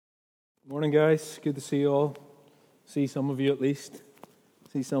Morning, guys. Good to see you all. See some of you at least.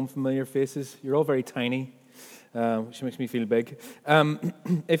 See some familiar faces. You're all very tiny, which makes me feel big.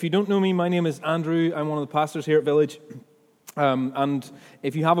 If you don't know me, my name is Andrew. I'm one of the pastors here at Village. And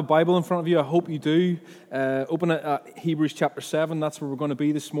if you have a Bible in front of you, I hope you do. Open it at Hebrews chapter 7. That's where we're going to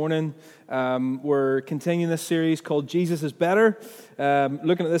be this morning. We're continuing this series called Jesus is Better.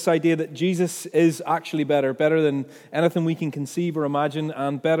 Looking at this idea that Jesus is actually better than anything we can conceive or imagine,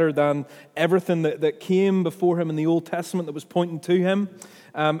 and better than everything that came before him in the Old Testament that was pointing to him.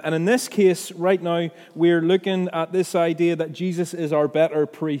 And in this case, right now, we're looking at this idea that Jesus is our better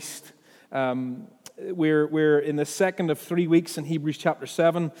priest. We're in the second of 3 weeks in Hebrews chapter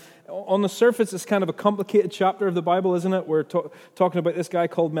 7. On the surface, it's kind of a complicated chapter of the Bible, isn't it? We're talking about this guy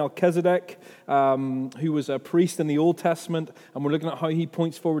called Melchizedek, who was a priest in the Old Testament, and we're looking at how he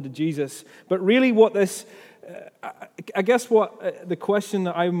points forward to Jesus. But really what this, I guess what the question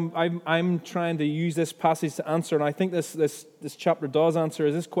that I'm trying to use this passage to answer, and I think this chapter does answer,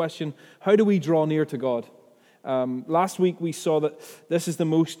 is this question: how do we draw near to God? Last week we saw that this is the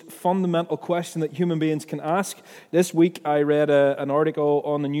most fundamental question that human beings can ask. This week I read an article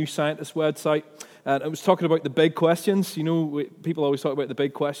on the New Scientist website, and it was talking about the big questions. You know, people always talk about the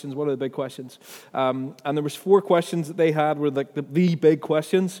big questions. What are the big questions? And there was 4 questions that they had were like the big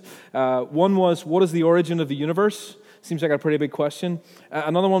questions. One was, what is the origin of the universe? Seems like a pretty big question.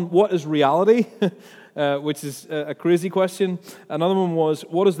 Another one, what is reality? Which is a crazy question. Another one was,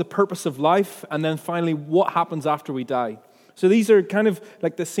 what is the purpose of life? And then finally, what happens after we die? So these are kind of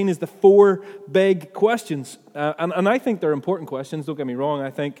like the seen as the 4 big questions. And I think they're important questions, don't get me wrong.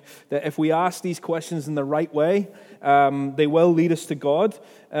 I think that if we ask these questions in the right way, they will lead us to God.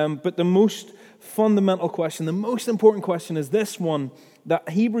 But the most fundamental question, the most important question is this one that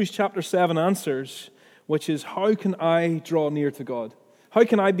Hebrews chapter 7 answers, which is, how can I draw near to God? How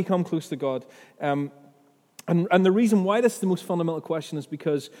can I become close to God? And the reason why this is the most fundamental question is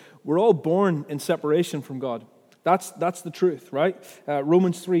because we're all born in separation from God. That's the truth, right?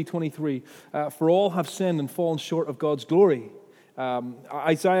 Romans 3:23, for all have sinned and fallen short of God's glory.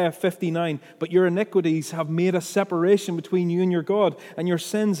 Isaiah 59, but your iniquities have made a separation between you and your God, and your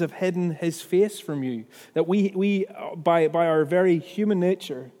sins have hidden his face from you. That we by our very human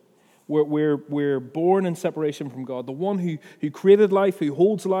nature, we're born in separation from God, the one who created life, who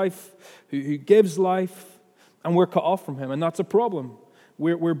holds life, who gives life, and we're cut off from him, and that's a problem.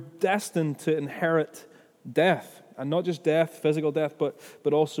 We're destined to inherit death, and not just death, physical death,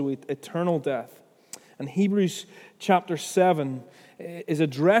 but also eternal death. And Hebrews chapter 7 is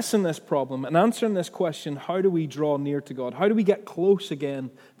addressing this problem and answering this question: how do we draw near to God? How do we get close again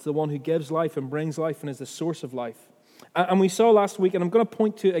to the one who gives life and brings life and is the source of life? And we saw last week, and I'm going to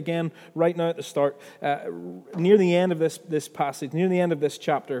point to it again right now at the start, near the end of this passage, near the end of this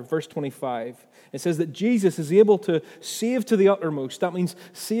chapter, verse 25, it says that Jesus is able to save to the uttermost. That means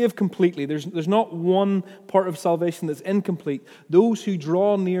save completely. There's not one part of salvation that's incomplete. Those who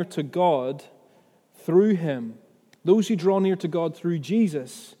draw near to God through him, those who draw near to God through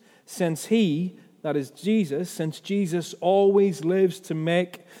Jesus, since Jesus always lives to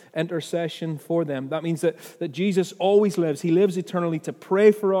make intercession for them. That means that Jesus always lives. He lives eternally to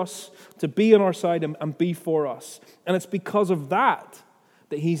pray for us, to be on our side and be for us. And it's because of that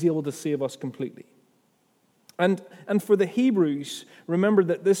he's able to save us completely. And for the Hebrews, remember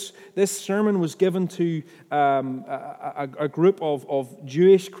that this sermon was given to a group of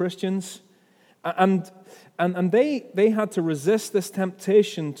Jewish Christians. And they had to resist this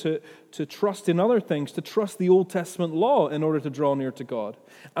temptation to trust in other things, to trust the Old Testament law in order to draw near to God.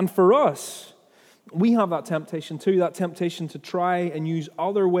 And for us, we have that temptation too, that temptation to try and use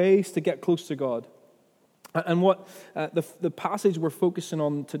other ways to get close to God. And what the passage we're focusing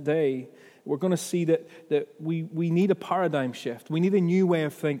on today, we're going to see that we need a paradigm shift. We need a new way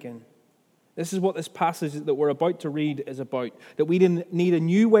of thinking. This is what this passage that we're about to read is about. That we need a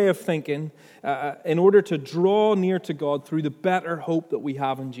new way of thinking in order to draw near to God through the better hope that we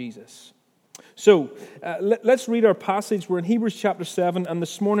have in Jesus. So, let's read our passage. We're in Hebrews chapter 7, and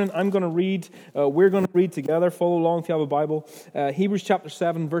this morning we're going to read together. Follow along if you have a Bible. Hebrews chapter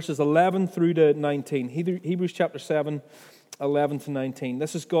 7, verses 11 through to 19. Hebrews chapter 7, 11 to 19.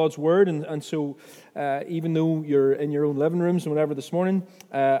 This is God's word, and so even though you're in your own living rooms and whatever this morning,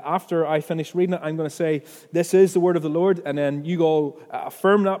 after I finish reading it, I'm going to say, this is the word of the Lord, and then you go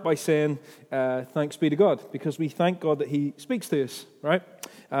affirm that by saying, thanks be to God, because we thank God that he speaks to us, right?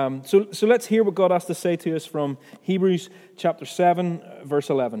 So let's hear what God has to say to us from Hebrews chapter 7, verse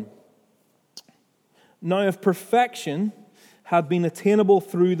 11. Now if perfection had been attainable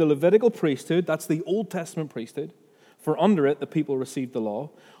through the Levitical priesthood, that's the Old Testament priesthood, for under it the people received the law,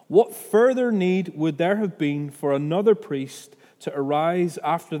 what further need would there have been for another priest to arise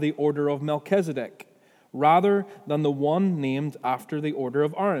after the order of Melchizedek, rather than the one named after the order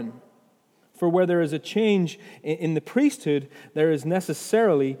of Aaron? For where there is a change in the priesthood, there is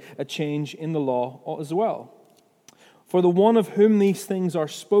necessarily a change in the law as well. For the one of whom these things are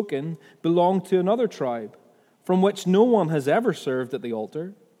spoken belonged to another tribe, from which no one has ever served at the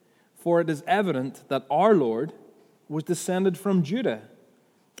altar. For it is evident that our Lord was descended from Judah.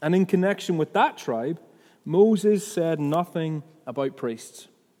 And in connection with that tribe, Moses said nothing about priests.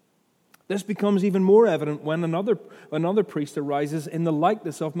 This becomes even more evident when another priest arises in the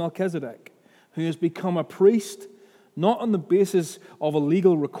likeness of Melchizedek, who has become a priest not on the basis of a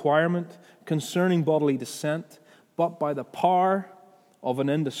legal requirement concerning bodily descent, but by the power of an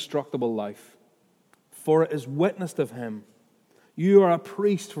indestructible life. For it is witnessed of him, you are a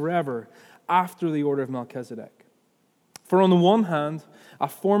priest forever after the order of Melchizedek. For on the one hand, a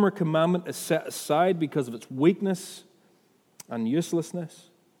former commandment is set aside because of its weakness and uselessness,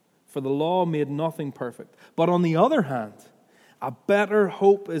 for the law made nothing perfect. But on the other hand, a better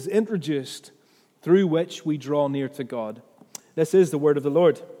hope is introduced through which we draw near to God. This is the word of the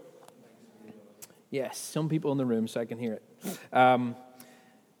Lord. Yes, some people in the room, so I can hear it.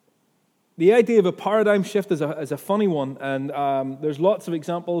 The idea of a paradigm shift is a funny one, and there's lots of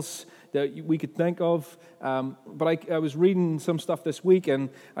examples that we could think of. But I was reading some stuff this week, and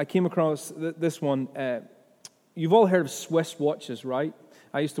I came across this one. You've all heard of Swiss watches, right?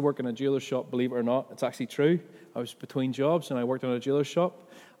 I used to work in a jeweler shop, believe it or not. It's actually true. I was between jobs, and I worked in a jeweler shop.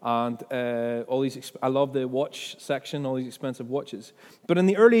 And I love the watch section, all these expensive watches. But in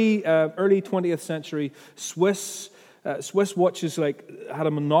the early 20th century, Swiss watches had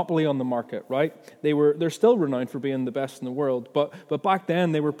a monopoly on the market, right? They're still renowned for being the best in the world, but back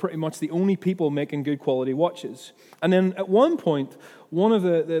then they were pretty much the only people making good quality watches. And then at one point, one of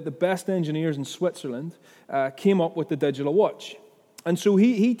the best engineers in Switzerland came up with the digital watch. And so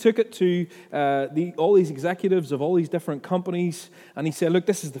he took it to all these executives of all these different companies, and he said, look,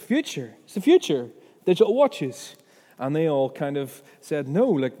 this is the future. It's the future, digital watches. And they all kind of said, no,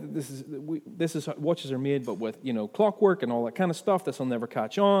 like this is how watches are made, but with clockwork and all that kind of stuff. This will never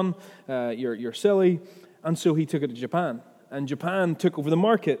catch on. You're silly. And so he took it to Japan, and Japan took over the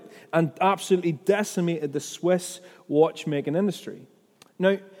market and absolutely decimated the Swiss watchmaking industry.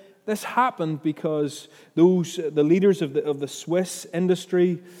 Now, this happened because the leaders of the Swiss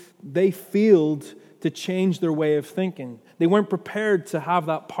industry, they failed to change their way of thinking. They weren't prepared to have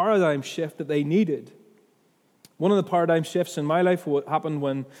that paradigm shift that they needed. One of the paradigm shifts in my life happened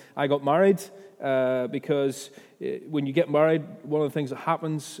when I got married, because when you get married, one of the things that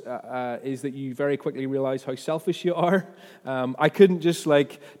happens is that you very quickly realize how selfish you are. I couldn't just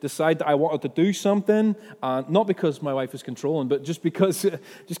decide that I wanted to do something, not because my wife is controlling, but just because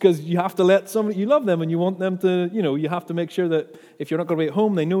you have to let somebody, you love them and you want them to, you have to make sure that if you're not going to be at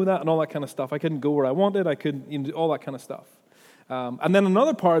home, they know that and all that kind of stuff. I couldn't go where I wanted. I couldn't, all that kind of stuff. And then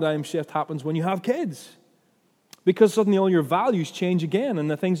another paradigm shift happens when you have kids. Because suddenly all your values change again, and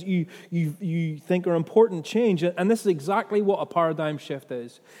the things you think are important change. And this is exactly what a paradigm shift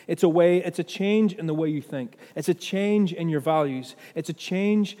is. It's a change in the way you think. It's a change in your values. It's a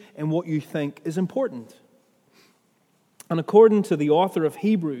change in what you think is important. And according to the author of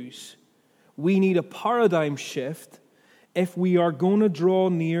Hebrews, we need a paradigm shift if we are going to draw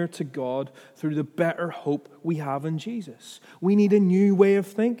near to God through the better hope we have in Jesus. We need a new way of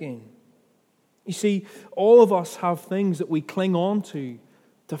thinking. You see, all of us have things that we cling on to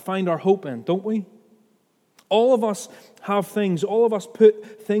find our hope in, don't we? All of us have things, all of us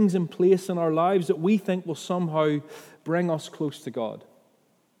put things in place in our lives that we think will somehow bring us close to God,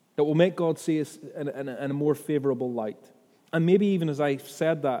 that will make God see us in a more favorable light. And maybe even as I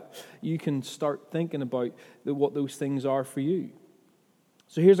said that, you can start thinking about what those things are for you.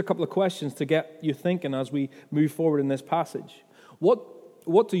 So here's a couple of questions to get you thinking as we move forward in this passage.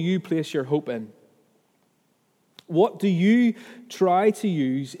 What do you place your hope in? What do you try to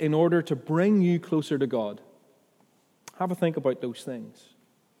use in order to bring you closer to God? Have a think about those things.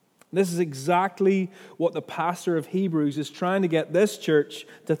 This is exactly what the pastor of Hebrews is trying to get this church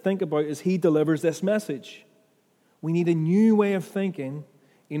to think about as he delivers this message. We need a new way of thinking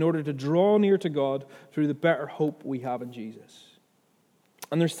in order to draw near to God through the better hope we have in Jesus.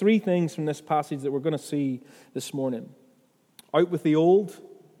 And there's three things from this passage that we're going to see this morning. Out with the old,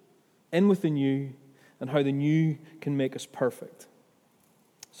 in with the new, and how the new can make us perfect.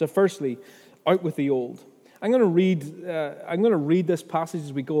 So firstly, out with the old. I'm going to read this passage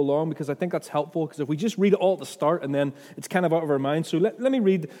as we go along because I think that's helpful, because if we just read it all at the start and then it's kind of out of our minds. So let me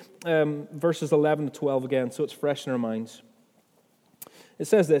read verses 11 to 12 again so it's fresh in our minds. It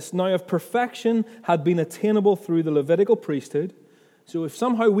says this, "Now if perfection had been attainable through the Levitical priesthood," so if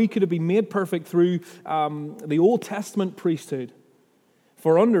somehow we could have been made perfect through the Old Testament priesthood,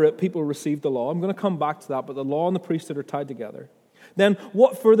 for under it people received the law. I'm going to come back to that, but the law and the priesthood are tied together. "Then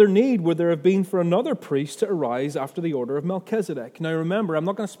what further need would there have been for another priest to arise after the order of Melchizedek?" Now remember, I'm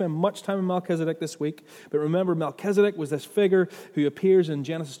not going to spend much time on Melchizedek this week, but remember Melchizedek was this figure who appears in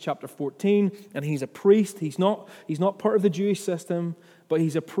Genesis chapter 14, and he's a priest. He's not part of the Jewish system, but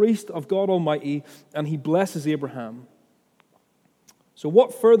he's a priest of God Almighty, and he blesses Abraham. So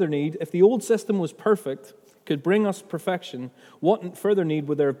what further need, if the old system was perfect, could bring us perfection, what further need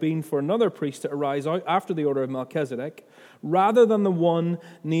would there have been for another priest to arise out after the order of Melchizedek, rather than the one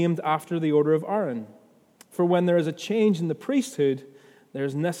named after the order of Aaron? For when there is a change in the priesthood, there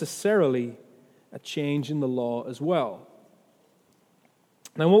is necessarily a change in the law as well.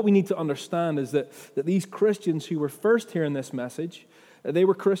 Now what we need to understand is that these Christians who were first hearing this message, they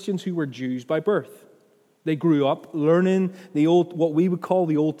were Christians who were Jews by birth. They grew up learning what we would call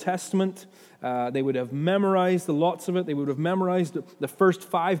the Old Testament. They would have memorized lots of it. They would have memorized the first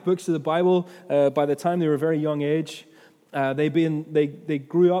 5 books of the Bible by the time they were a very young age. They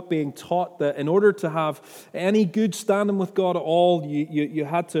grew up being taught that in order to have any good standing with God at all, you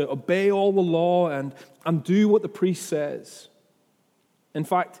had to obey all the law and do what the priest says. In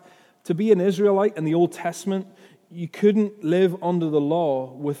fact, to be an Israelite in the Old Testament, you couldn't live under the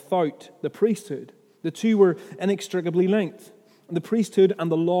law without the priesthood. The two were inextricably linked. The priesthood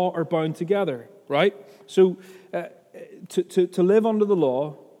and the law are bound together, right? So to live under the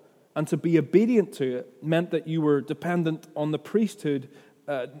law and to be obedient to it meant that you were dependent on the priesthood,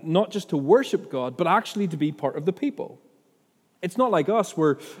 not just to worship God, but actually to be part of the people. It's not like us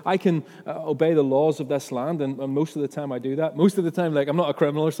where I can obey the laws of this land, and most of the time I do that. Most of the time, like, I'm not a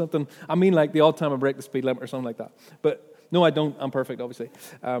criminal or something. I mean, like, the odd time I break the speed limit or something like that. But no, I don't. I'm perfect, obviously.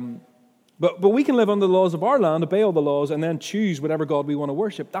 But we can live under the laws of our land, obey all the laws, and then choose whatever God we want to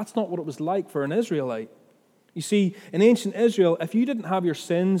worship. That's not what it was like for an Israelite. You see, in ancient Israel, if you didn't have your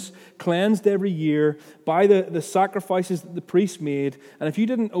sins cleansed every year by the sacrifices that the priests made, and if you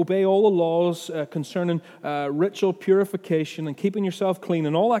didn't obey all the laws concerning ritual purification and keeping yourself clean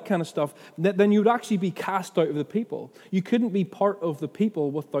and all that kind of stuff, then you would actually be cast out of the people. You couldn't be part of the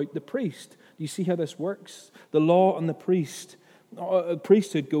people without the priest. Do you see how this works? The law and the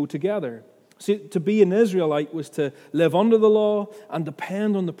priesthood go together. See, to be an Israelite was to live under the law and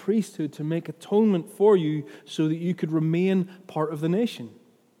depend on the priesthood to make atonement for you so that you could remain part of the nation.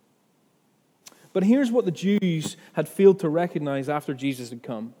 But here's what the Jews had failed to recognize after Jesus had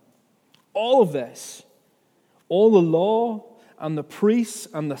come. All of this, all the law and the priests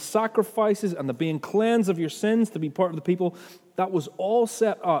and the sacrifices and the being cleansed of your sins to be part of the people, that was all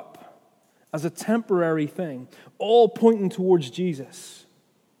set up as a temporary thing, all pointing towards Jesus.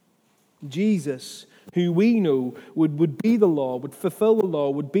 Jesus, who we know would be the law, would fulfill the law,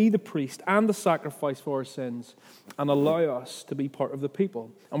 would be the priest and the sacrifice for our sins, and allow us to be part of the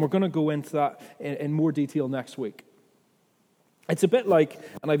people. And we're going to go into that in more detail next week. It's a bit like,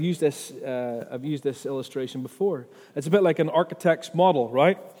 and I've used this illustration before. It's a bit like an architect's model,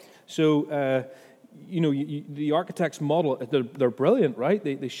 right? So, the architect's model, they're brilliant, right?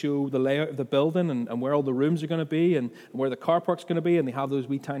 They show the layout of the building and where all the rooms are going to be and where the car park's going to be, and they have those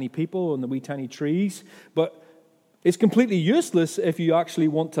wee tiny people and the wee tiny trees. But it's completely useless if you actually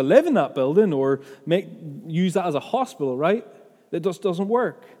want to live in that building or use that as a hospital, right? It just doesn't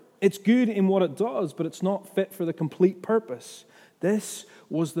work. It's good in what it does, but it's not fit for the complete purpose. This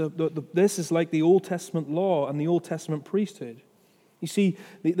is like the Old Testament law and the Old Testament priesthood. You see,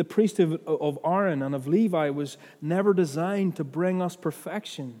 the priesthood of Aaron and of Levi was never designed to bring us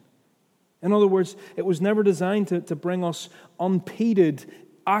perfection. In other words, it was never designed to bring us unimpeded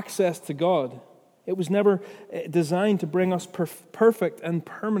access to God. It was never designed to bring us perfect and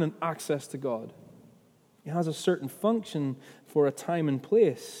permanent access to God. It has a certain function for a time and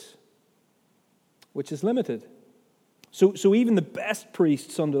place, which is limited. So even the best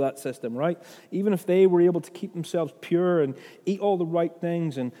priests under that system, right? Even if they were able to keep themselves pure and eat all the right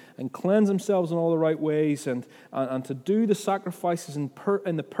things and cleanse themselves in all the right ways and to do the sacrifices in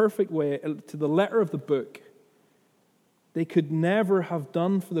the perfect way, to the letter of the book, they could never have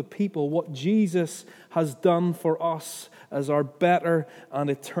done for the people what Jesus has done for us as our better and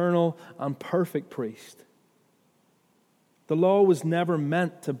eternal and perfect priest. The law was never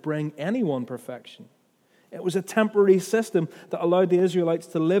meant to bring anyone perfection. It was a temporary system that allowed the Israelites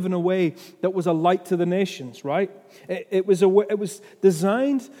to live in a way that was a light to the nations, right? It was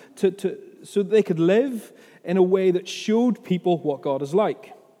designed so that they could live in a way that showed people what God is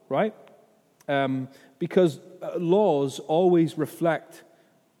like, right? Because laws always reflect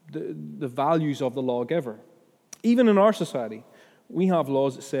the values of the lawgiver. Even in our society, we have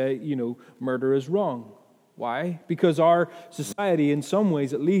laws that say, murder is wrong. Why? Because our society, in some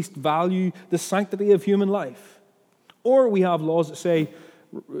ways at least, value the sanctity of human life. Or we have laws that say,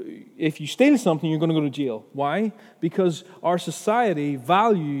 if you steal something, you're going to go to jail. Why? Because our society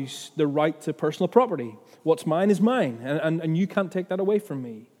values the right to personal property. What's mine is mine, and you can't take that away from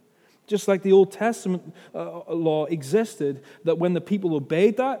me. Just like the Old Testament law existed, that when the people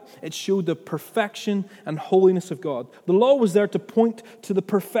obeyed that, it showed the perfection and holiness of God. The law was there to point to the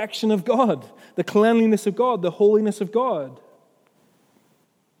perfection of God, the cleanliness of God, the holiness of God.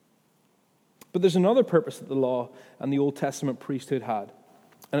 But there's another purpose that the law and the Old Testament priesthood had,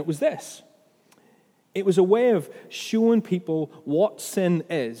 and it was this. It was a way of showing people what sin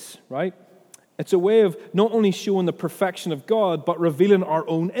is, right? It's a way of not only showing the perfection of God, but revealing our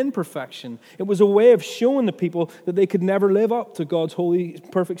own imperfection. It was a way of showing the people that they could never live up to God's holy,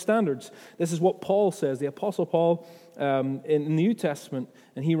 perfect standards. This is what Paul says, the Apostle Paul in the New Testament,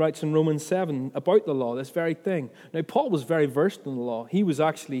 and he writes in Romans 7 about the law, this very thing. Now, Paul was very versed in the law. He was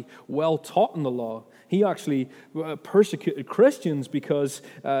actually well taught in the law. He actually persecuted Christians because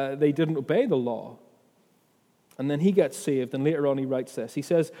they didn't obey the law. And then he gets saved, and later on he writes this. He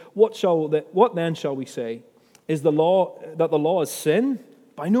says, What then shall we say? Is the law that the law is sin?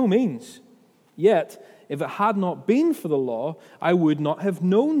 By no means. Yet, if it had not been for the law, I would not have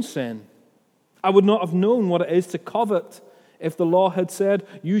known sin. I would not have known what it is to covet if the law had said,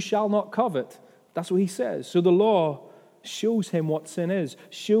 you shall not covet. That's what he says. So the law shows him what sin is,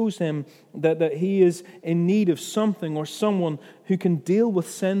 shows him that he is in need of something or someone who can deal with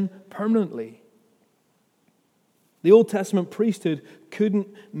sin permanently. The Old Testament priesthood couldn't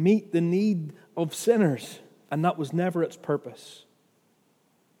meet the need of sinners, and that was never its purpose.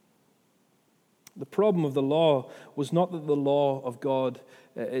 The problem of the law was not that the law of God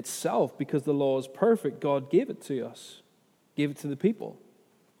itself, because the law is perfect, God gave it to us, gave it to the people.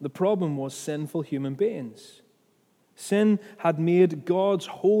 The problem was sinful human beings. Sin had made God's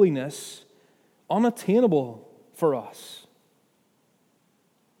holiness unattainable for us.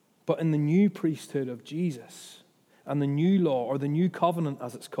 But in the new priesthood of Jesus, and the new law, or the new covenant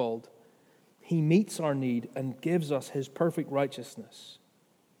as it's called, he meets our need and gives us his perfect righteousness.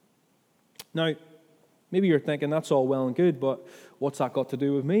 Now, maybe you're thinking, that's all well and good, but what's that got to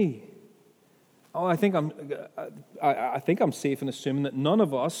do with me? Oh, I think I'm safe in assuming that none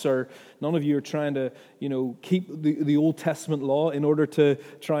of us, or none of you, are trying to, keep the Old Testament law in order to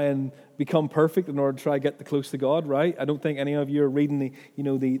try and become perfect, in order to try to get close to God, right? I don't think any of you are reading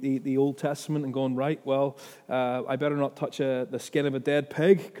the Old Testament and going, right, well, I better not touch the skin of a dead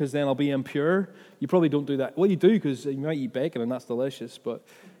pig because then I'll be impure. You probably don't do that. Well, you do, because you might eat bacon and that's delicious, but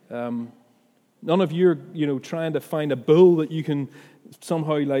none of you are, trying to find a bull that you can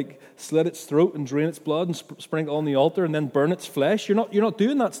somehow slit its throat and drain its blood and sprinkle on the altar and then burn its flesh. You're not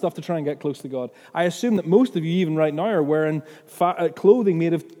doing that stuff to try and get close to God. I assume that most of you, even right now, are wearing clothing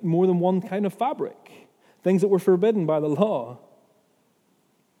made of more than one kind of fabric, things that were forbidden by the law.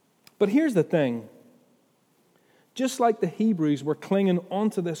 But here's the thing. Just like the Hebrews were clinging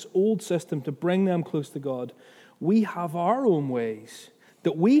onto this old system to bring them close to God, we have our own ways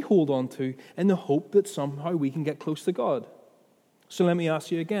that we hold on to in the hope that somehow we can get close to God. So let me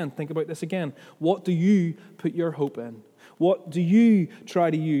ask you again, think about this again. What do you put your hope in? What do you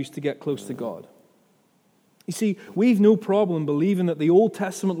try to use to get close to God? You see, we've no problem believing that the Old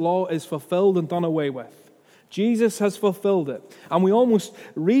Testament law is fulfilled and done away with. Jesus has fulfilled it. And we almost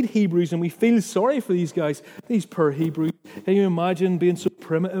read Hebrews and we feel sorry for these guys. These poor Hebrews. Can you imagine being so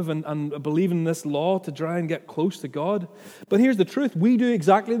primitive and believing this law to try and get close to God? But here's the truth. We do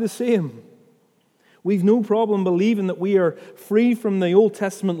exactly the same. We've no problem believing that we are free from the Old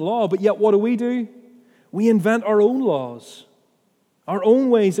Testament law, but yet what do? We invent our own laws, our own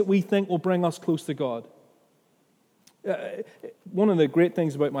ways that we think will bring us close to God. One of the great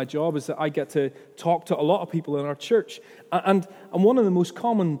things about my job is that I get to talk to a lot of people in our church, and one of the most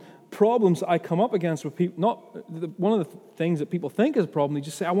common problems that I come up against with people, one of the things that people think is a problem, they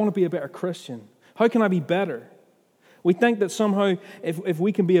just say, I want to be a better Christian. How can I be better? We think that somehow if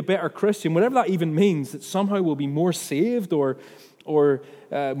we can be a better Christian, whatever that even means, that somehow we'll be more saved or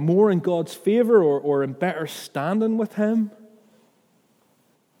more in God's favor or in better standing with Him.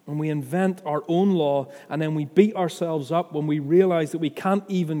 And we invent our own law, and then we beat ourselves up when we realize that we can't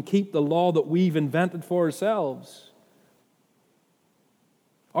even keep the law that we've invented for ourselves.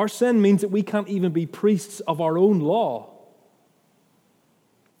 Our sin means that we can't even be priests of our own law.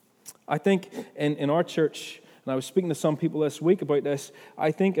 I think in our church, and I was speaking to some people this week about this,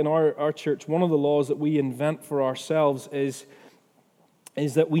 I think in our church, one of the laws that we invent for ourselves is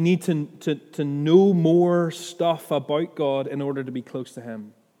is that we need to know more stuff about God in order to be close to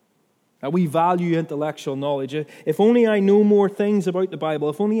Him. Now, we value intellectual knowledge. If only I know more things about the Bible,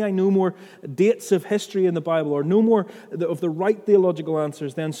 if only I know more dates of history in the Bible, or know more of the right theological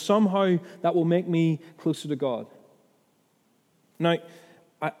answers, then somehow that will make me closer to God. Now,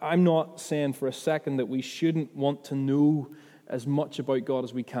 I'm not saying for a second that we shouldn't want to know as much about God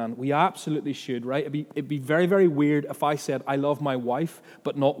as we can. We absolutely should, right? It'd be very, very weird if I said I love my wife,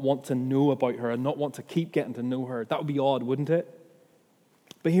 but not want to know about her and not want to keep getting to know her. That would be odd, wouldn't it?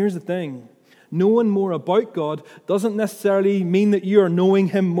 But here's the thing. Knowing more about God doesn't necessarily mean that you are knowing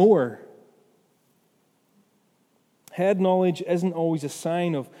Him more. Head knowledge isn't always a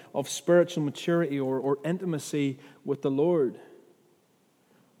sign of spiritual maturity or intimacy with the Lord.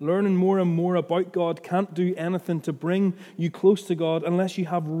 Learning more and more about God can't do anything to bring you close to God unless you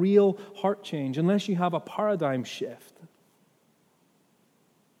have real heart change, unless you have a paradigm shift.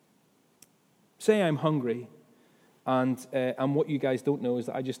 Say I'm hungry, and what you guys don't know is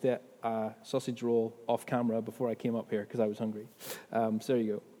that I just ate a sausage roll off camera before I came up here because I was hungry. So there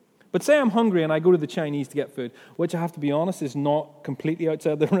you go. But say I'm hungry and I go to the Chinese to get food, which I have to be honest is not completely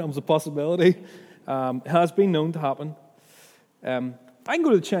outside the realms of possibility. It has been known to happen. I can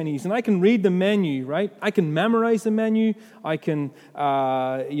go to the Chinese and I can read the menu, right? I can memorize the menu. I can,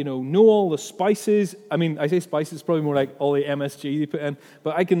 know all the spices. I mean, I say spices, it's probably more like all the MSG they put in.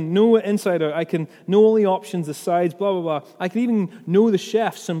 But I can know it inside out. I can know all the options, the sides, blah, blah, blah. I can even know the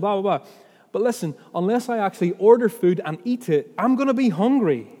chefs and blah, blah, blah. But listen, unless I actually order food and eat it, I'm going to be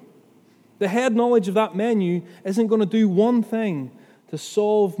hungry. The head knowledge of that menu isn't going to do one thing to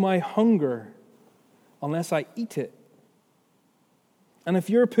solve my hunger unless I eat it. And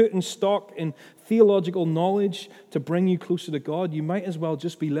if you're putting stock in theological knowledge to bring you closer to God, you might as well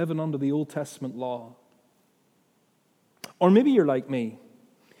just be living under the Old Testament law. Or maybe you're like me,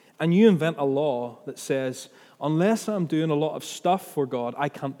 and you invent a law that says, unless I'm doing a lot of stuff for God, I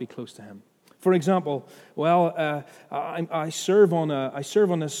can't be close to Him. For example, I serve on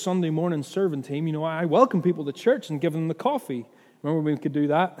a Sunday morning serving team. You know, I welcome people to church and give them the coffee. Remember when we could do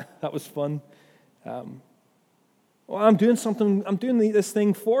that? That was fun. I'm doing this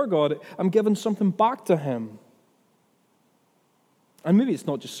thing for God. I'm giving something back to Him. And maybe it's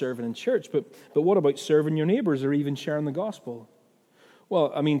not just serving in church, but what about serving your neighbors or even sharing the gospel?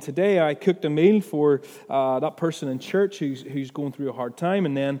 Well, I mean, today I cooked a meal for that person in church who's going through a hard time,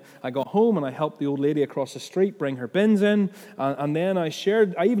 and then I got home and I helped the old lady across the street bring her bins in, and then I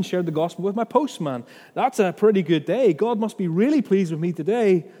even shared the gospel with my postman. That's a pretty good day. God must be really pleased with me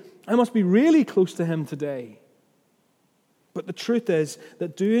today. I must be really close to Him today. But the truth is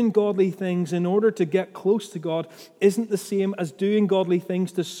that doing godly things in order to get close to God isn't the same as doing godly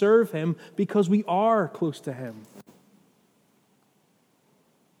things to serve Him because we are close to Him.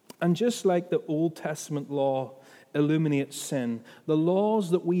 And just like the Old Testament law illuminates sin, the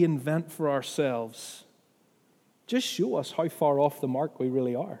laws that we invent for ourselves just show us how far off the mark we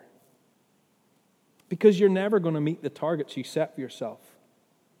really are. Because you're never going to meet the targets you set for yourself.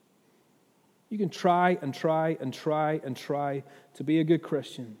 You can try and try and try and try to be a good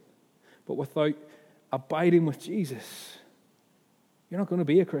Christian, but without abiding with Jesus, you're not going to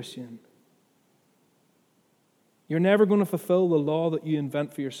be a Christian. You're never going to fulfill the law that you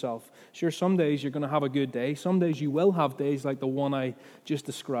invent for yourself. Sure, some days you're going to have a good day. Some days you will have days like the one I just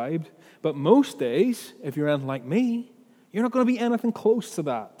described. But most days, if you're anything like me, you're not going to be anything close to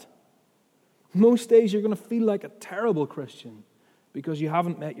that. Most days you're going to feel like a terrible Christian because you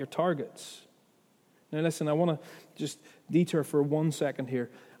haven't met your targets. Now listen, I want to just detour for 1 second here.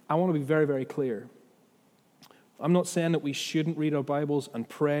 I want to be very, very clear. I'm not saying that we shouldn't read our Bibles and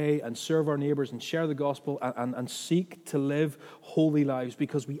pray and serve our neighbors and share the gospel and seek to live holy lives,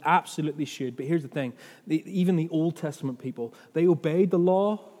 because we absolutely should. But here's the thing. Even the Old Testament people, they obeyed the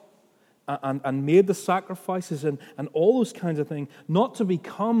law and made the sacrifices and all those kinds of things, not to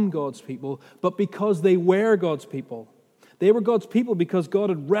become God's people, but because they were God's people. They were God's people because God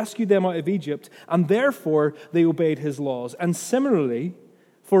had rescued them out of Egypt, and therefore they obeyed His laws. And similarly,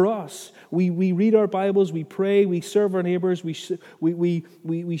 for us, we read our Bibles, we pray, we serve our neighbors, we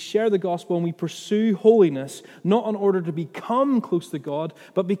share the gospel, and we pursue holiness, not in order to become close to God,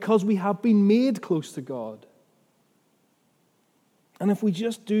 but because we have been made close to God. And if we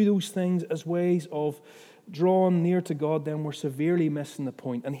just do those things as ways of drawing near to God, then we're severely missing the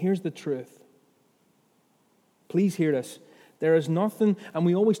point. And here's the truth. Please hear this. There is nothing, and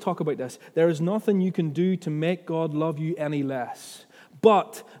we always talk about this, there is nothing you can do to make God love you any less.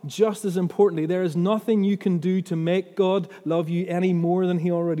 But, just as importantly, there is nothing you can do to make God love you any more than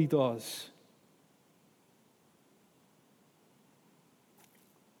He already does.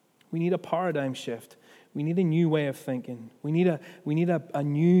 We need a paradigm shift. We need a new way of thinking. We need a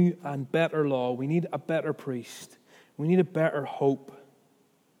new and better law. We need a better priest. We need a better hope.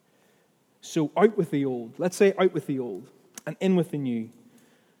 So out with the old. Let's say out with the old and in with the new.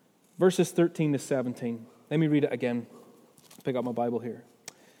 Verses 13 to 17. Let me read it again. Pick up my Bible here.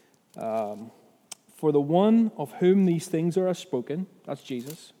 For the one of whom these things are spoken, that's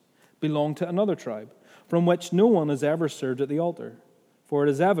Jesus, belonged to another tribe, from which no one has ever served at the altar. For it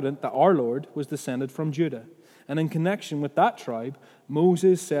is evident that our Lord was descended from Judah. And in connection with that tribe,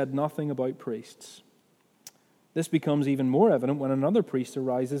 Moses said nothing about priests. This becomes even more evident when another priest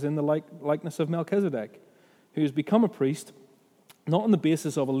arises in the likeness of Melchizedek, who has become a priest not on the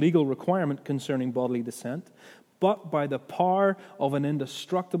basis of a legal requirement concerning bodily descent, but by the power of an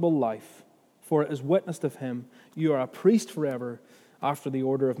indestructible life. For it is witnessed of him, you are a priest forever after the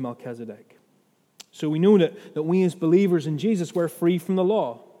order of Melchizedek. So we know that we as believers in Jesus, we're free from the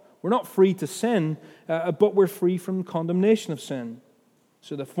law. We're not free to sin, but we're free from condemnation of sin.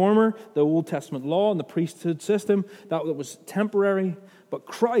 So the former, the Old Testament law and the priesthood system, that was temporary, but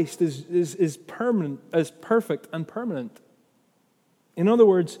Christ is permanent, is perfect and permanent. In other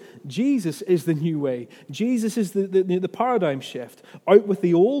words, Jesus is the new way. Jesus is the paradigm shift. Out with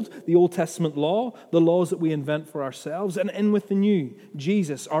the Old Testament law, the laws that we invent for ourselves, and in with the new,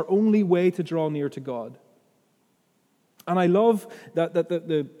 Jesus, our only way to draw near to God. And I love that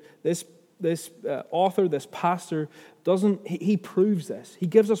this author, this pastor, he proves this. He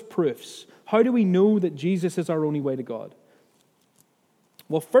gives us proofs. How do we know that Jesus is our only way to God?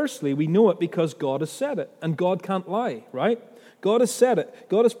 Well, firstly, we know it because God has said it, and God can't lie, right? God has said it.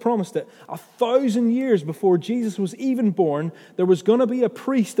 God has promised it. 1,000 years before Jesus was even born, there was going to be a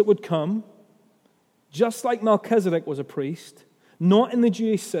priest that would come, just like Melchizedek was a priest, not in the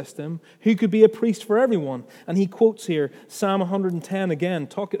Jewish system, who could be a priest for everyone. And he quotes here Psalm 110 again.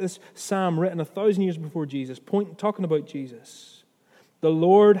 Talk at this psalm written 1,000 years before Jesus, talking about Jesus. The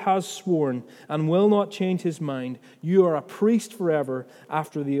Lord has sworn and will not change his mind. You are a priest forever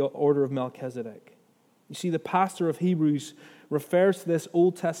after the order of Melchizedek. You see, the pastor of Hebrews refers to this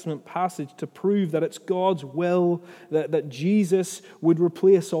Old Testament passage to prove that it's God's will that Jesus would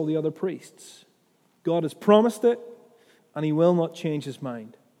replace all the other priests. God has promised it, and he will not change his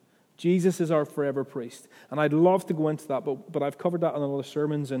mind. Jesus is our forever priest. And I'd love to go into that, but I've covered that in other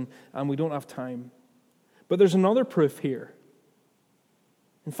sermons, and we don't have time. But there's another proof here.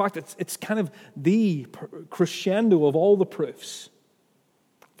 In fact, it's kind of the crescendo of all the proofs.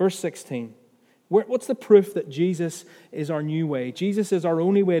 Verse 16. What's the proof that Jesus is our new way? Jesus is our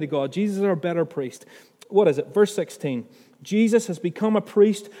only way to God. Jesus is our better priest. What is it? Verse 16. Jesus has become a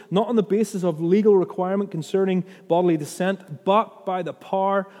priest not on the basis of legal requirement concerning bodily descent, but by the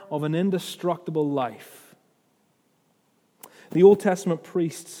power of an indestructible life. The Old Testament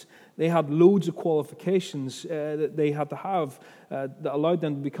priests, they had loads of qualifications that they had to have that allowed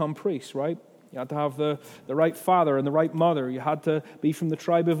them to become priests, right? You had to have the right father and the right mother. You had to be from the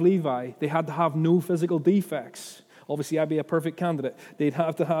tribe of Levi. They had to have no physical defects. Obviously, I'd be a perfect candidate. They'd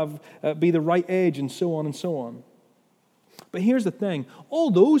have to be the right age, and so on and so on. But here's the thing.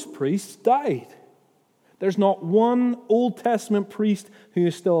 All those priests died. There's not one Old Testament priest who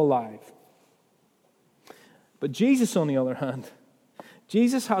is still alive. But Jesus, on the other hand,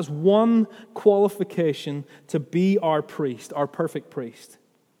 Jesus has one qualification to be our priest, our perfect priest.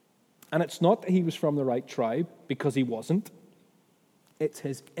 And it's not that he was from the right tribe, because he wasn't. It's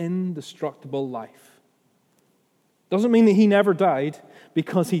his indestructible life. Doesn't mean that he never died,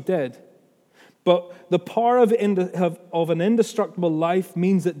 because he did. But the power of an indestructible life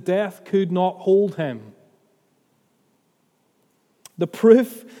means that death could not hold him. The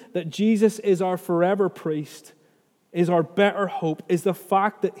proof that Jesus is our forever priest, is our better hope, is the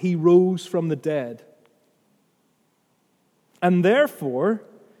fact that he rose from the dead. And therefore,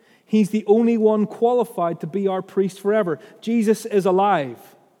 he's the only one qualified to be our priest forever. Jesus is alive.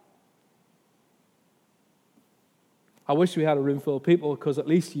 I wish we had a room full of people, because at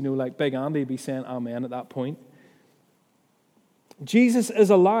least, like Big Andy would be saying amen at that point. Jesus is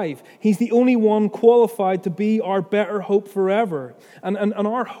alive. He's the only one qualified to be our better hope forever. And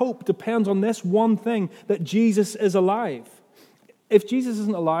our hope depends on this one thing, that Jesus is alive. If Jesus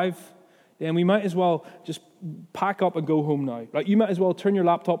isn't alive, then we might as well just pack up and go home now. Right? You might as well turn your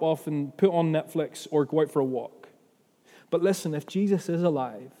laptop off and put on Netflix or go out for a walk. But listen, if Jesus is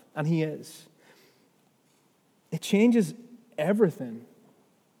alive, and he is, it changes everything.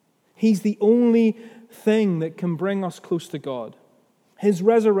 He's the only thing that can bring us close to God. His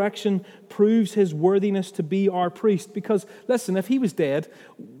resurrection proves his worthiness to be our priest. Because, listen, if he was dead,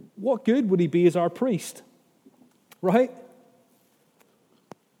 what good would he be as our priest? Right?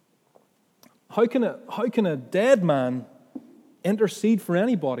 How can a dead man intercede for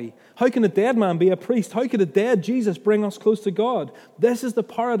anybody? How can a dead man be a priest? How could a dead Jesus bring us close to God? This is the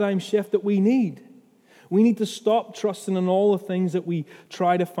paradigm shift that we need. We need to stop trusting in all the things that we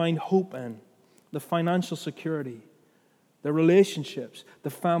try to find hope in. The financial security, the relationships, the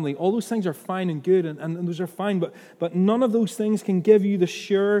family. All those things are fine and good, and those are fine, but none of those things can give you the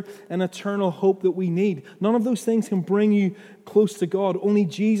sure and eternal hope that we need. None of those things can bring you close to God. Only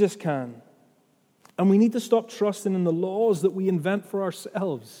Jesus can. And we need to stop trusting in the laws that we invent for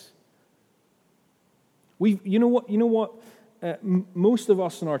ourselves. You know what? Most of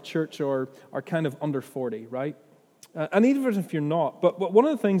us in our church are kind of under 40, right? And even if you're not, but one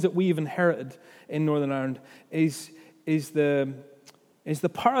of the things that we've inherited in Northern Ireland is the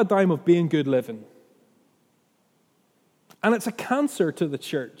paradigm of being good living. And it's a cancer to the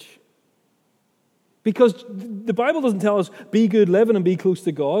church. Because the Bible doesn't tell us be good living and be close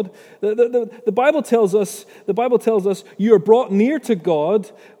to God. The Bible tells us you are brought near to God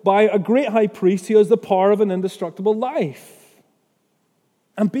by a great high priest who has the power of an indestructible life.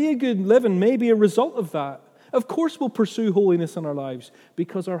 And being good living may be a result of that. Of course we'll pursue holiness in our lives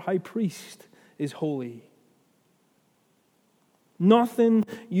because our high priest is holy. Nothing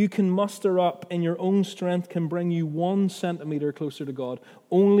you can muster up in your own strength can bring you 1 centimeter closer to God.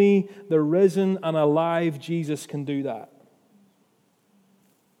 Only the risen and alive Jesus can do that.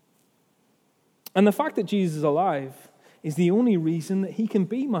 And the fact that Jesus is alive is the only reason that he can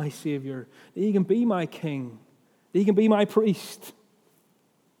be my Savior, that he can be my King, that he can be my priest.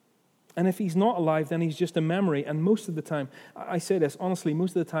 And if he's not alive, then he's just a memory. And most of the time, I say this honestly,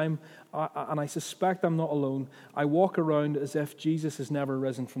 most of the time, and I suspect I'm not alone, I walk around as if Jesus has never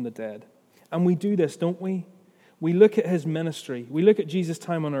risen from the dead. And we do this, don't we? We look at his ministry, we look at Jesus'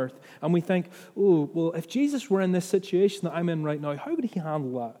 time on earth, and we think, oh, well, if Jesus were in this situation that I'm in right now, how would he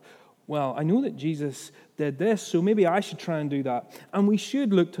handle that? Well, I know that Jesus did this, so maybe I should try and do that. And we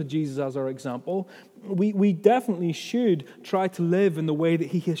should look to Jesus as our example. We definitely should try to live in the way that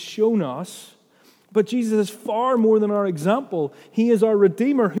he has shown us. But Jesus is far more than our example. He is our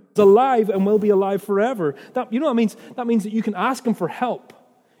Redeemer who is alive and will be alive forever. You know what that means? That means that you can ask him for help.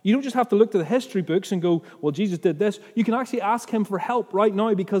 You don't just have to look to the history books and go, well, Jesus did this. You can actually ask him for help right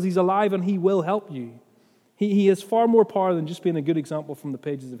now because he's alive and he will help you. He has far more power than just being a good example from the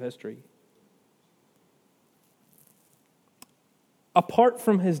pages of history. Apart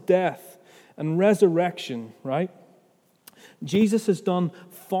from his death and resurrection, right? Jesus has done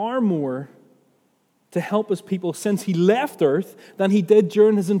far more to help his people since he left earth than he did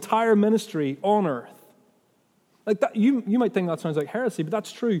during his entire ministry on earth. Like that, you might think that sounds like heresy, but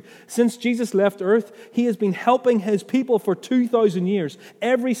that's true. Since Jesus left earth, he has been helping his people for 2,000 years,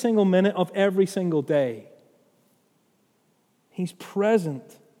 every single minute of every single day. He's present.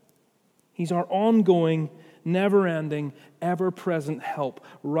 He's our ongoing, never-ending, ever-present help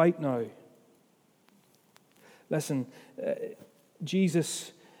right now. Listen,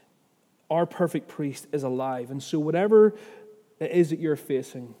 Jesus, our perfect priest, is alive. And so whatever it is that you're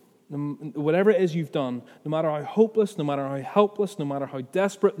facing, whatever it is you've done, no matter how hopeless, no matter how helpless, no matter how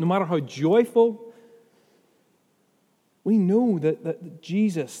desperate, no matter how joyful, we know that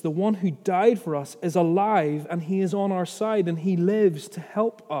Jesus, the one who died for us, is alive and he is on our side and he lives to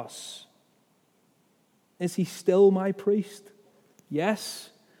help us. Is he still my priest?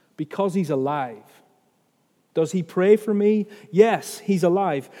 Yes, because he's alive. Does he pray for me? Yes, he's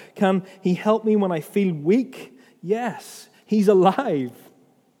alive. Can he help me when I feel weak? Yes, he's alive.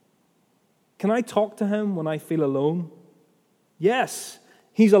 Can I talk to him when I feel alone? Yes,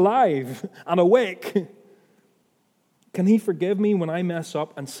 he's alive and awake. Can he forgive me when I mess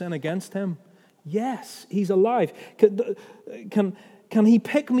up and sin against him? Yes, he's alive. Can he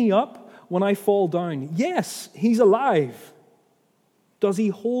pick me up when I fall down? Yes, he's alive. Does he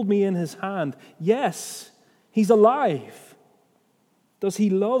hold me in his hand? Yes, he's alive. Does he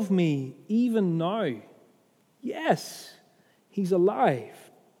love me even now? Yes, he's alive.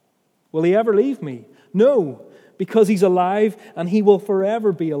 Will he ever leave me? No, because he's alive and he will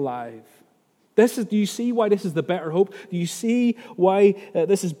forever be alive. Do you see why this is the better hope? Do you see why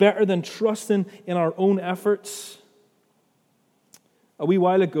this is better than trusting in our own efforts? A wee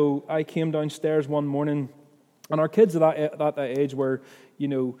while ago, I came downstairs one morning, and our kids at that age were,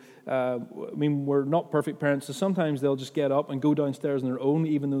 we're not perfect parents, so sometimes they'll just get up and go downstairs on their own,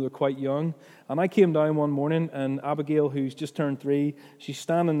 even though they're quite young. And I came down one morning, and Abigail, who's just turned 3, she's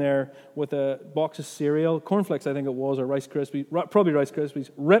standing there with a box of cereal, cornflakes I think it was, or Rice Krispies, probably Rice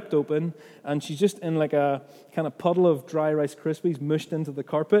Krispies, ripped open, and she's just in like a kind of puddle of dry Rice Krispies mushed into the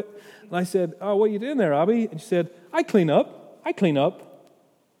carpet. And I said, "Oh, what are you doing there, Abby?" And she said, I clean up.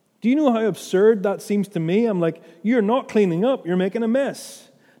 Do you know how absurd that seems to me? I'm like, you're not cleaning up, you're making a mess.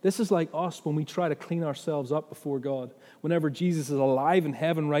 This is like us when we try to clean ourselves up before God. Whenever Jesus is alive in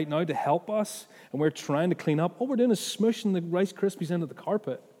heaven right now to help us, and we're trying to clean up, all we're doing is smushing the Rice Krispies into the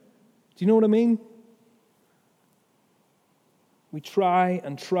carpet. Do you know what I mean? We try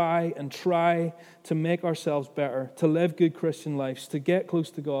and try and try to make ourselves better, to live good Christian lives, to get close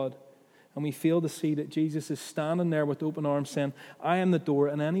to God. And we fail to see that Jesus is standing there with open arms saying, I am the door,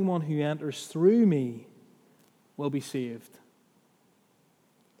 and anyone who enters through me will be saved.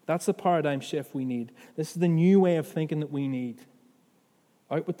 That's the paradigm shift we need. This is the new way of thinking that we need.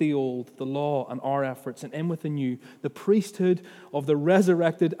 Out with the old, the law and our efforts, and in with the new, the priesthood of the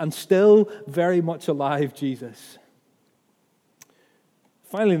resurrected and still very much alive Jesus.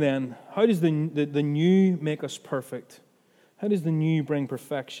 Finally then, how does the new make us perfect? How does the new bring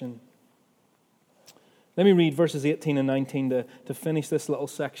perfection? Let me read verses 18 and 19 to finish this little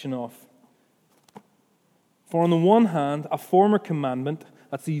section off. For on the one hand, a former commandment,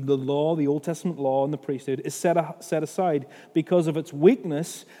 that's the law, the Old Testament law and the priesthood, is set aside because of its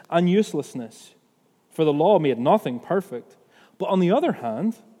weakness and uselessness. For the law made nothing perfect. But on the other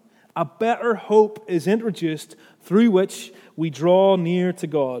hand, a better hope is introduced through which we draw near to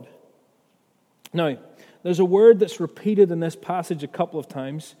God. Now, there's a word that's repeated in this passage a couple of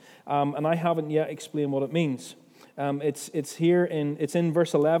times, and I haven't yet explained what it means. It's in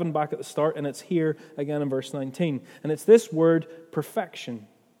verse 11 back at the start, and it's here again in verse 19. And it's this word, perfection.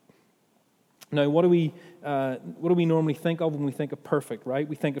 Now, what do we normally think of when we think of perfect, right?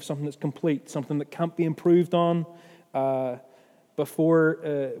 We think of something that's complete, something that can't be improved on.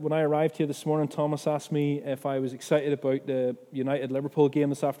 When I arrived here this morning, Thomas asked me if I was excited about the United-Liverpool game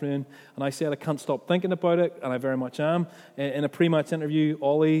this afternoon, and I said I can't stop thinking about it, and I very much am. In a pre-match interview,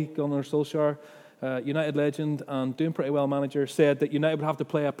 Ollie Gunnar Solskjaer, United legend and doing pretty well manager, said that United would have to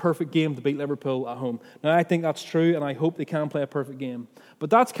play a perfect game to beat Liverpool at home. Now, I think that's true, and I hope they can play a perfect game.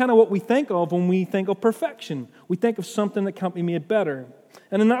 But that's kind of what we think of when we think of perfection. We think of something that can't be made better.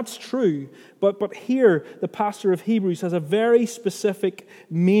 And then that's true. But here, the pastor of Hebrews has a very specific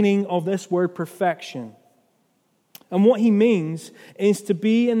meaning of this word perfection. And what he means is to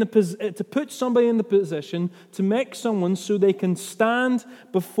put somebody in the position to make someone so they can stand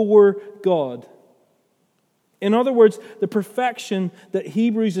before God. In other words, the perfection that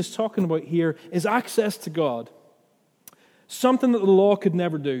Hebrews is talking about here is access to God. Something that the law could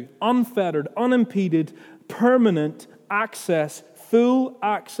never do. Unfettered, unimpeded, permanent access, full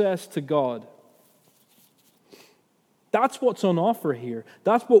access to God. That's what's on offer here.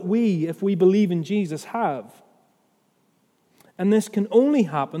 That's what we, if we believe in Jesus, have. And this can only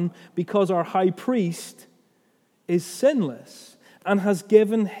happen because our high priest is sinless and has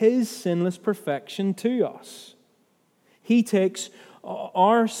given his sinless perfection to us. He takes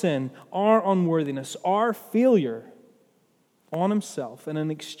our sin, our unworthiness, our failure on himself, and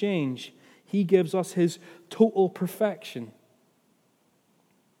in exchange, he gives us his total perfection,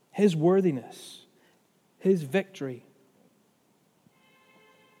 his worthiness, his victory.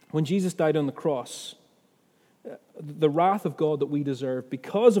 When Jesus died on the cross, the wrath of God that we deserve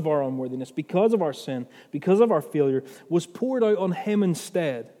because of our unworthiness, because of our sin, because of our failure, was poured out on him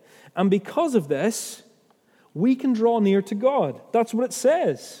instead. And because of this, we can draw near to God. That's what it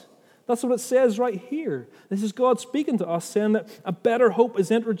says. That's what it says right here. This is God speaking to us, saying that a better hope is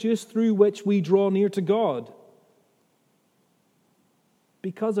introduced through which we draw near to God.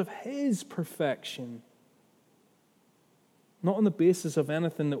 Because of his perfection. Not on the basis of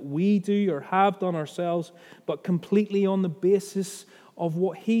anything that we do or have done ourselves, but completely on the basis of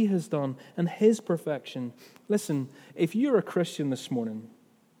what he has done and his perfection. Listen, if you're a Christian this morning,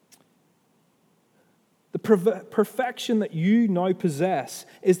 the perfection that you now possess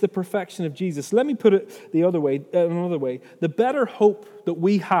is the perfection of Jesus. Let me put it another way. The better hope that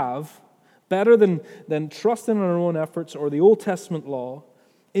we have, better than trusting in our own efforts or the Old Testament law,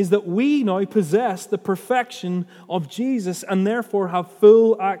 is that we now possess the perfection of Jesus and therefore have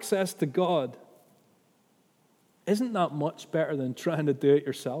full access to God. Isn't that much better than trying to do it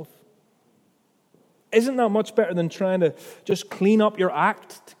yourself? Isn't that much better than trying to just clean up your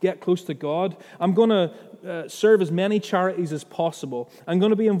act to get close to God? I'm going to serve as many charities as possible. I'm going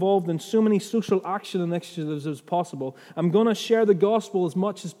to be involved in so many social action initiatives as possible. I'm going to share the gospel as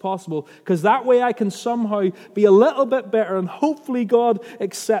much as possible because that way I can somehow be a little bit better and hopefully God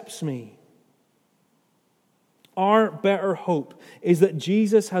accepts me. Our better hope is that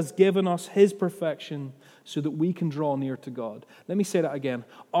Jesus has given us his perfection so that we can draw near to God. Let me say that again.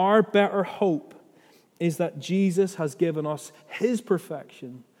 Our better hope is that Jesus has given us his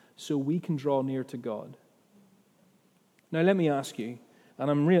perfection so we can draw near to God. Now let me ask you, and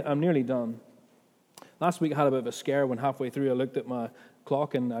I'm nearly done. Last week I had a bit of a scare when halfway through I looked at my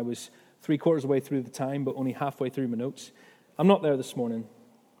clock and I was 3/4 of the way through the time, but only halfway through my notes. I'm not there this morning.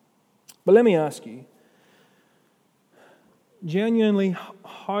 But let me ask you, genuinely,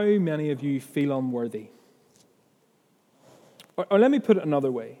 how many of you feel unworthy? Or let me put it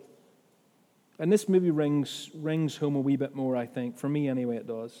another way. And this maybe rings home a wee bit more, I think. For me, anyway, it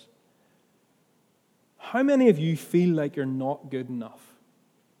does. How many of you feel like you're not good enough?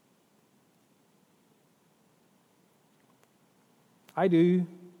 I do.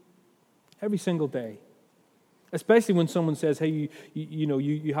 Every single day. Especially when someone says, hey,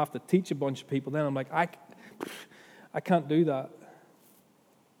 you have to teach a bunch of people. Then I'm like, I can't do that.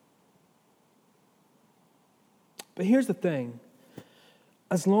 But here's the thing.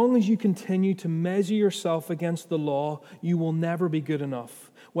 As long as you continue to measure yourself against the law, you will never be good enough.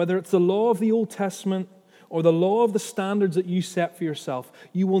 Whether it's the law of the Old Testament or the law of the standards that you set for yourself,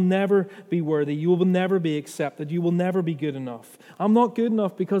 you will never be worthy. You will never be accepted. You will never be good enough. I'm not good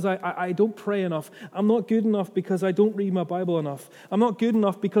enough because I don't pray enough. I'm not good enough because I don't read my Bible enough. I'm not good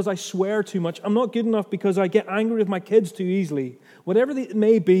enough because I swear too much. I'm not good enough because I get angry with my kids too easily. Whatever it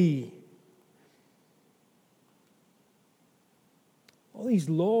may be. All these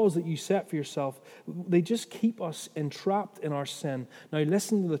laws that you set for yourself, they just keep us entrapped in our sin. Now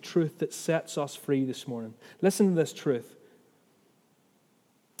listen to the truth that sets us free this morning. Listen to this truth.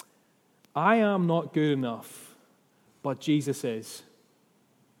 I am not good enough, but Jesus is.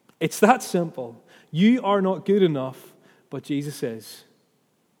 It's that simple. You are not good enough, but Jesus is.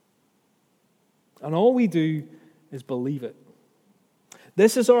 And all we do is believe it.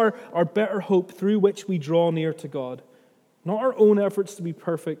 This is our better hope through which we draw near to God. Not our own efforts to be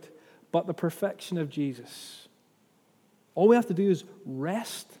perfect, but the perfection of Jesus. All we have to do is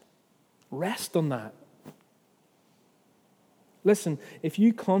rest. Rest on that. Listen, if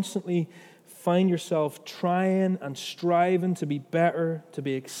you constantly find yourself trying and striving to be better, to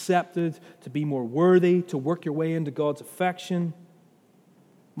be accepted, to be more worthy, to work your way into God's affection,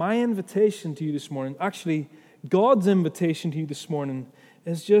 my invitation to you this morning, actually, God's invitation to you this morning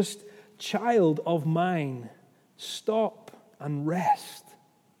is just, child of mine, stop and rest.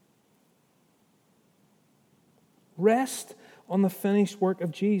 Rest on the finished work of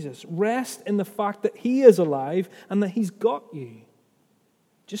Jesus. Rest in the fact that He is alive and that He's got you.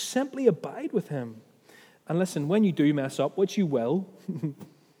 Just simply abide with Him. And listen, when you do mess up, which you will,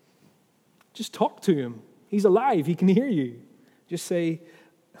 just talk to Him. He's alive. He can hear you. Just say,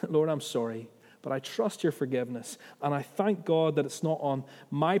 Lord, I'm sorry, but I trust your forgiveness. And I thank God that it's not on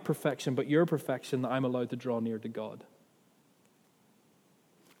my perfection, but your perfection that I'm allowed to draw near to God.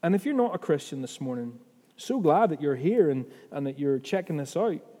 And if you're not a Christian this morning, so glad that you're here and that you're checking this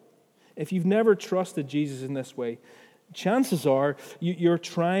out. If you've never trusted Jesus in this way, chances are you're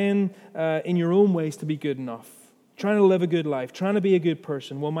trying in your own ways to be good enough, trying to live a good life, trying to be a good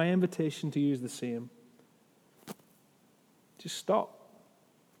person. Well, my invitation to you is the same. Just stop.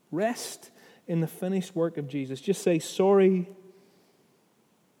 Rest in the finished work of Jesus. Just say, sorry.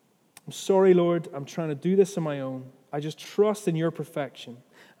 I'm sorry, Lord. I'm trying to do this on my own. I just trust in your perfection.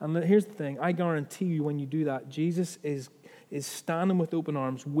 And here's the thing. I guarantee you when you do that, Jesus is standing with open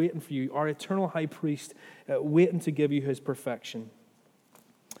arms, waiting for you, our eternal high priest, waiting to give you his perfection.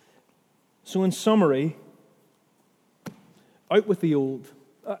 So in summary, out with the old.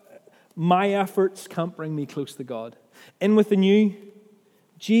 My efforts can't bring me close to God. In with the new.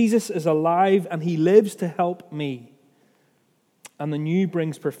 Jesus is alive and He lives to help me. And the new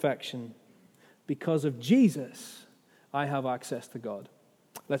brings perfection. Because of Jesus, I have access to God.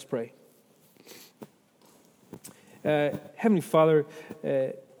 Let's pray. Heavenly Father,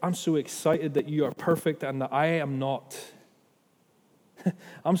 I'm so excited that you are perfect and that I am not.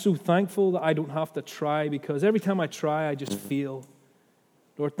 I'm so thankful that I don't have to try, because every time I try, I just fail.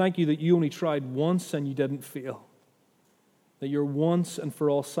 Lord, thank you that you only tried once and you didn't fail. That your once and for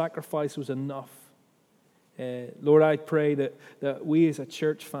all sacrifice was enough. Lord, I pray that we as a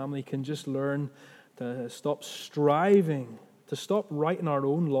church family can just learn to stop striving, to stop writing our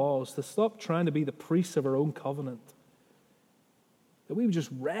own laws, to stop trying to be the priests of our own covenant. That we would just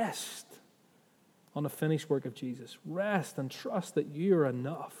rest on the finished work of Jesus. Rest and trust that you are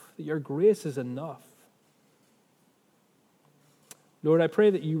enough, that your grace is enough. Lord, I pray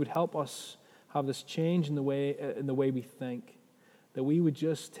that you would help us have this change in the way we think, that we would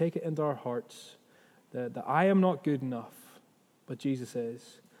just take it into our hearts, that I am not good enough, but Jesus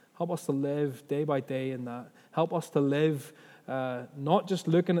is. Help us to live day by day in that. Help us to live not just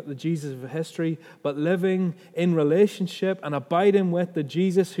looking at the Jesus of history, but living in relationship and abiding with the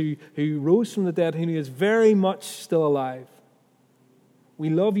Jesus who rose from the dead, who is very much still alive. We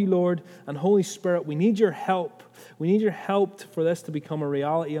love you, Lord, and Holy Spirit, we need your help. We need your help for this to become a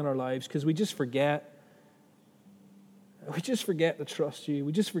reality in our lives, because we just forget. We just forget to trust you.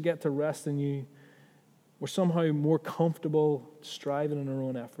 We just forget to rest in you. We're somehow more comfortable striving in our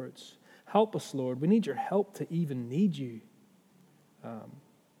own efforts. Help us, Lord. We need your help to even need you.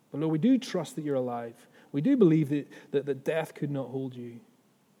 But Lord, we do trust that you're alive. We do believe that death could not hold you.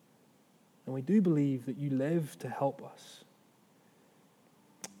 And we do believe that you live to help us.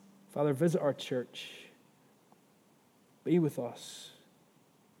 Father, visit our church. Be with us.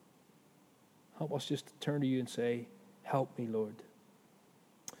 Help us just to turn to you and say, help me, Lord.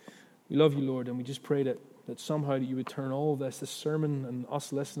 We love you, Lord, and we just pray that somehow that you would turn all of this sermon and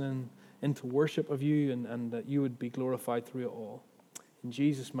us listening into worship of you, and that you would be glorified through it all. In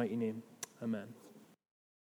Jesus' mighty name, amen.